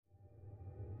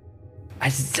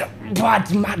Also, boah,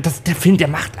 der Film, der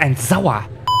macht einen sauer.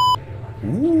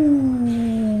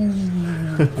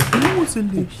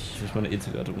 Gruselig. Ich hab meine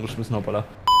E-Zigarette umgeschmissen, hoppala.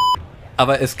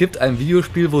 Aber es gibt ein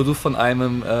Videospiel, wo du von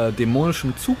einem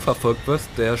dämonischen Zug verfolgt wirst,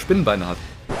 der Spinnenbeine hat.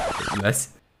 Was?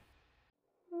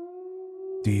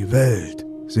 Die Welt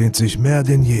sehnt sich mehr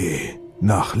denn je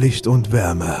nach Licht und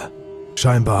Wärme.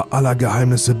 Scheinbar aller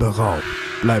Geheimnisse beraubt,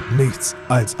 bleibt nichts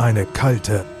als eine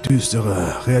kalte,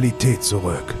 düstere Realität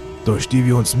zurück, durch die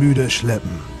wir uns müde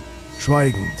schleppen.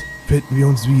 Schweigend finden wir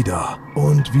uns wieder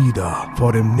und wieder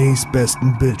vor dem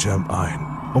nächstbesten Bildschirm ein,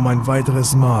 um ein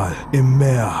weiteres Mal im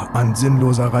Meer an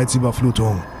sinnloser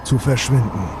Reizüberflutung zu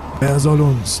verschwinden. Wer soll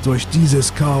uns durch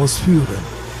dieses Chaos führen?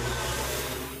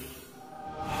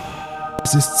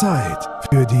 Es ist Zeit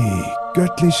für die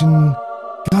göttlichen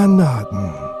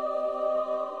Granaten.